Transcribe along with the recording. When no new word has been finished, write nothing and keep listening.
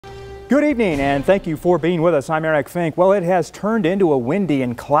Good evening and thank you for being with us. I'm Eric Fink. Well, it has turned into a windy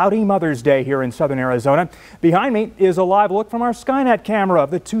and cloudy Mother's Day here in southern Arizona. Behind me is a live look from our Skynet camera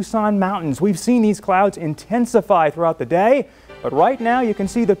of the Tucson mountains. We've seen these clouds intensify throughout the day, but right now you can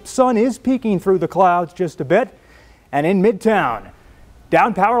see the sun is peeking through the clouds just a bit. And in Midtown,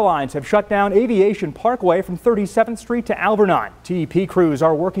 downed power lines have shut down Aviation Parkway from 37th Street to Alvernon. TEP crews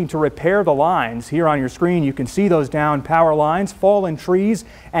are working to repair the lines. Here on your screen you can see those downed power lines, fallen trees,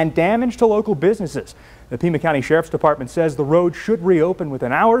 and damage to local businesses. The Pima County Sheriff's Department says the road should reopen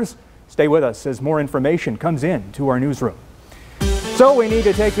within hours. Stay with us as more information comes in to our newsroom. So we need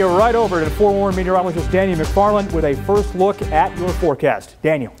to take you right over to forewarned meteorologist Daniel McFarland with a first look at your forecast.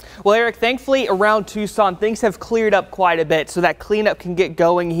 Daniel. Well, Eric, thankfully around Tucson things have cleared up quite a bit, so that cleanup can get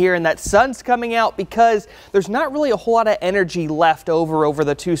going here, and that sun's coming out because there's not really a whole lot of energy left over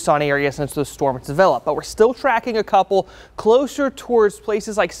the Tucson area since the storm has developed. But we're still tracking a couple closer towards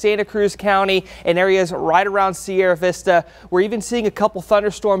places like Santa Cruz County and areas right around Sierra Vista. We're even seeing a couple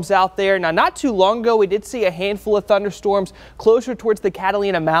thunderstorms out there. Now, not too long ago, we did see a handful of thunderstorms closer towards the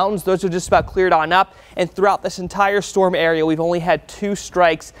Catalina Mountains. Those are just about cleared on up, and throughout this entire storm area we've only had 2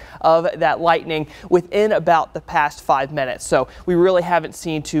 strikes of that lightning within about the past 5 minutes. So we really haven't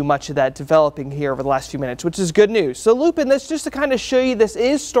seen too much of that developing here over the last few minutes, which is good news. So looping this just to kind of show you, this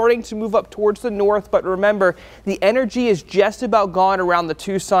is starting to move up towards the north, but remember the energy is just about gone around the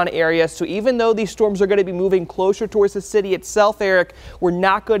Tucson area. So even though these storms are going to be moving closer towards the city itself, Eric, we're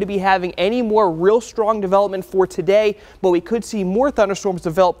not going to be having any more real strong development for today, but we could see more thunderstorms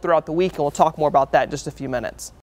develop throughout the week, and we'll talk more about that in just a few minutes.